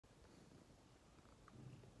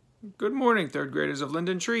Good morning, third graders of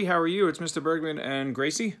Linden Tree. How are you? It's Mr. Bergman and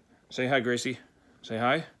Gracie. Say hi, Gracie. Say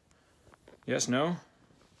hi. Yes, no?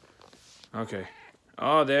 Okay.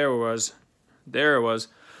 Oh, there it was. There it was.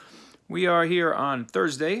 We are here on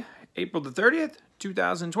Thursday, April the 30th,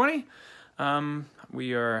 2020.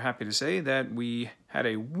 We are happy to say that we had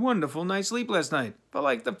a wonderful night's sleep last night. For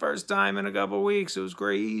like the first time in a couple of weeks. It was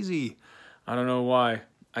crazy. I don't know why.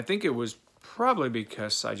 I think it was probably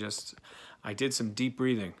because I did some deep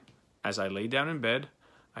breathing. As I laid down in bed,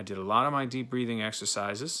 I did a lot of my deep breathing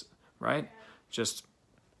exercises, right? Just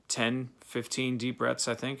 10, 15 deep breaths,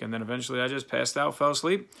 I think. And then eventually I just passed out, fell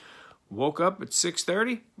asleep, woke up at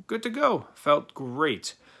 6:30, good to go. Felt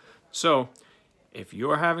great. So if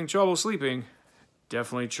you're having trouble sleeping,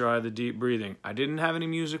 definitely try the deep breathing. I didn't have any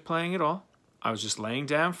music playing at all. I was just laying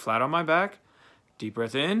down flat on my back, deep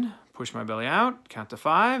breath in, push my belly out, count to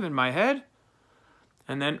 5 in my head,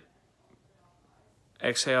 and then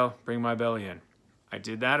exhale, bring my belly in. I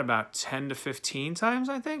did that about 10 to 15 times,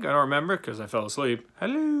 I think. I don't remember because I fell asleep.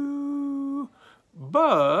 Hello.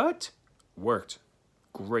 But worked.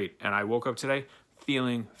 Great. And I woke up today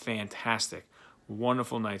feeling fantastic.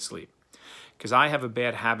 Wonderful night's sleep. Because I have a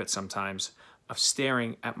bad habit sometimes of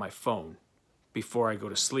staring at my phone before I go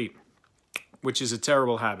to sleep, which is a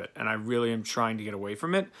terrible habit. And I really am trying to get away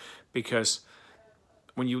from it because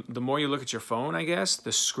the more you look at your phone, I guess,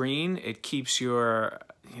 the screen, it keeps your,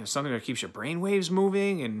 something that keeps your brain waves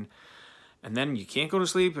moving, and then you can't go to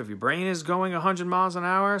sleep if your brain is going 100 miles an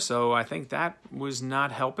hour. So I think that was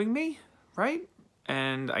not helping me, right?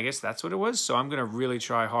 And I guess that's what it was. So I'm going to really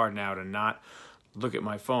try hard now to not look at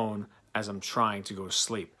my phone as I'm trying to go to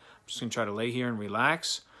sleep. I'm just going to try to lay here and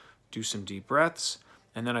relax, do some deep breaths,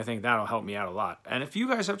 and then I think that'll help me out a lot. And if you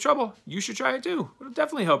guys have trouble, you should try it too. It'll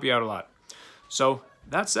definitely help you out a lot. So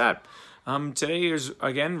that's that. Today is,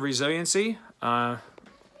 again, resiliency.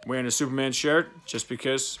 Wearing a Superman shirt just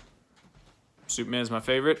because Superman's my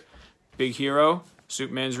favorite. Big hero.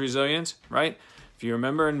 Superman's resilient, right? If you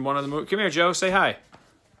remember in one of the movies. Come here, Joe. Say hi.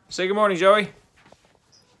 Say good morning, Joey.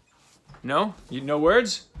 No? No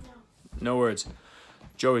words? No words.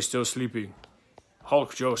 Joey's still sleeping.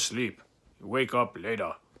 Hulk Joe sleep. Wake up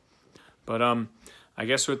later. But I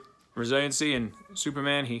guess with resiliency and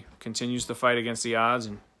Superman, he continues to fight against the odds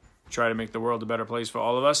and try to make the world a better place for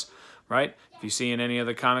all of us, right? If you see in any of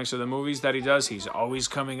the comics or the movies that he does, he's always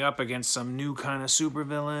coming up against some new kind of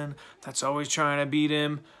supervillain that's always trying to beat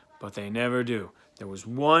him, but they never do. There was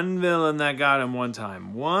one villain that got him one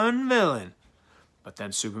time. One villain. But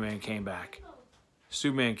then Superman came back.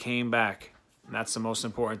 Superman came back. And that's the most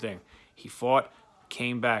important thing. He fought,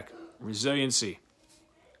 came back. Resiliency.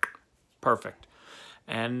 Perfect.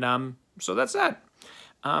 And so that's that.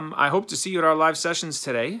 I hope to see you at our live sessions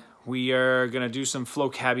today. We are going to do some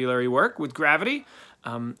vocabulary work with Gravity.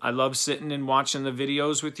 I love sitting and watching the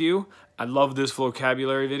videos with you. I love this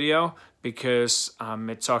vocabulary video because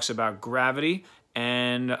it talks about gravity,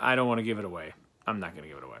 and I don't want to give it away. I'm not going to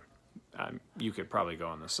give it away. You could probably go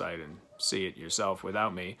on the site and see it yourself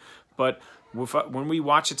without me. But when we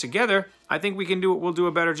watch it together, I think we'll do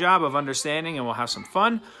a better job of understanding, and we'll have some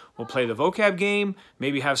fun. We'll play the vocab game,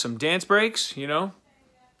 maybe have some dance breaks, do a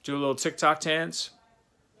little TikTok dance.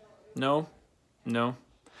 No? No?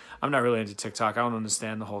 I'm not really into TikTok. I don't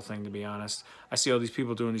understand the whole thing, to be honest. I see all these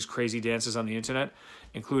people doing these crazy dances on the internet,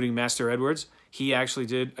 including Master Edwards. He actually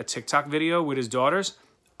did a TikTok video with his daughters.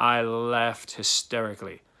 I laughed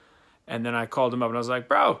hysterically. And then I called him up and I was like,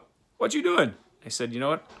 bro, what you doing? He said, you know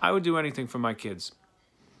what? I would do anything for my kids.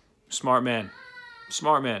 Smart man.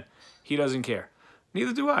 Smart man. He doesn't care.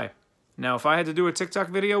 Neither do I. Now, if I had to do a TikTok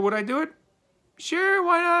video, would I do it? Sure,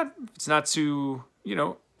 why not? It's not too,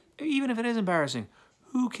 even if it is embarrassing,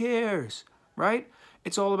 who cares, right?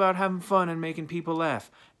 It's all about having fun and making people laugh.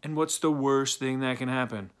 And what's the worst thing that can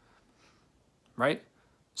happen? Right?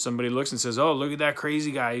 Somebody looks and says, oh, look at that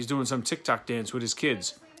crazy guy. He's doing some TikTok dance with his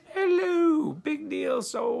kids. Hello, big deal,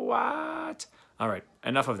 so what? All right,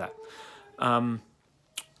 enough of that.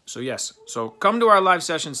 So come to our live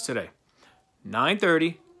sessions today.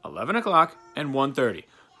 9:30, 11 o'clock, and 1:30.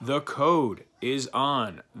 The code is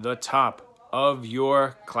on the top of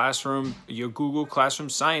your classroom, your Google Classroom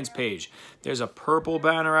Science page. There's a purple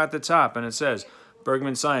banner at the top, and it says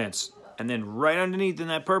Bergman Science. And then right underneath in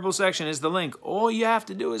that purple section is the link. All you have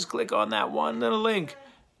to do is click on that one little link,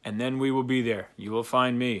 and then we will be there. You will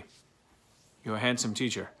find me, your handsome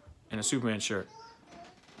teacher, in a Superman shirt,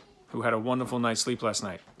 who had a wonderful night's sleep last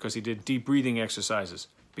night because he did deep breathing exercises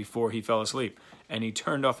before he fell asleep, and he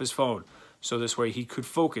turned off his phone so this way he could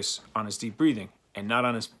focus on his deep breathing and not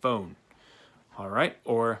on his phone. All right?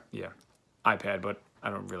 Or, yeah, iPad, but I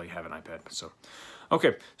don't really have an iPad, so.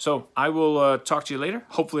 Okay, so I will talk to you later.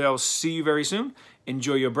 Hopefully I will see you very soon.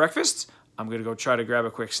 Enjoy your breakfast. I'm going to go try to grab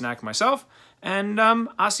a quick snack myself, and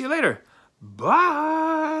I'll see you later.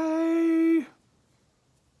 Bye!